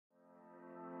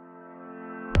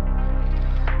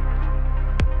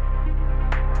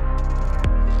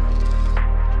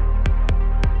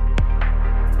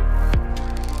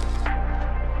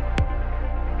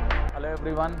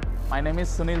My name is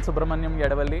Sunil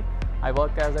Subrahmanyam. I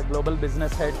work as a global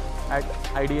business head at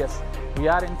IDS. We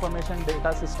are information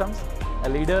data systems,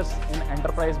 leaders in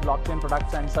enterprise blockchain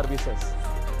products and services.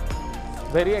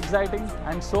 Very exciting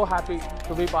and so happy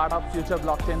to be part of Future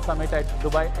Blockchain Summit at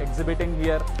Dubai, exhibiting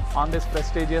here on this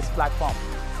prestigious platform.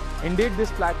 Indeed,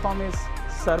 this platform is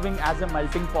serving as a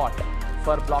melting pot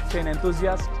for blockchain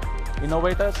enthusiasts,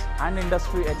 innovators and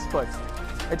industry experts.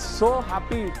 It's so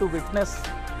happy to witness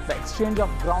the exchange of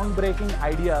groundbreaking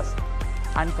ideas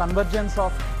and convergence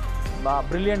of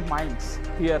brilliant minds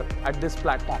here at this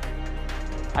platform.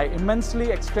 I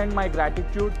immensely extend my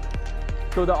gratitude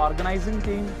to the organizing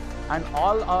team and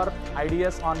all our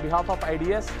IDS on behalf of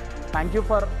IDS. Thank you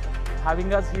for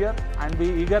having us here, and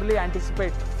we eagerly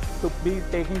anticipate to be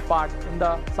taking part in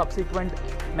the subsequent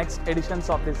next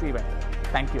editions of this event.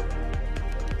 Thank you.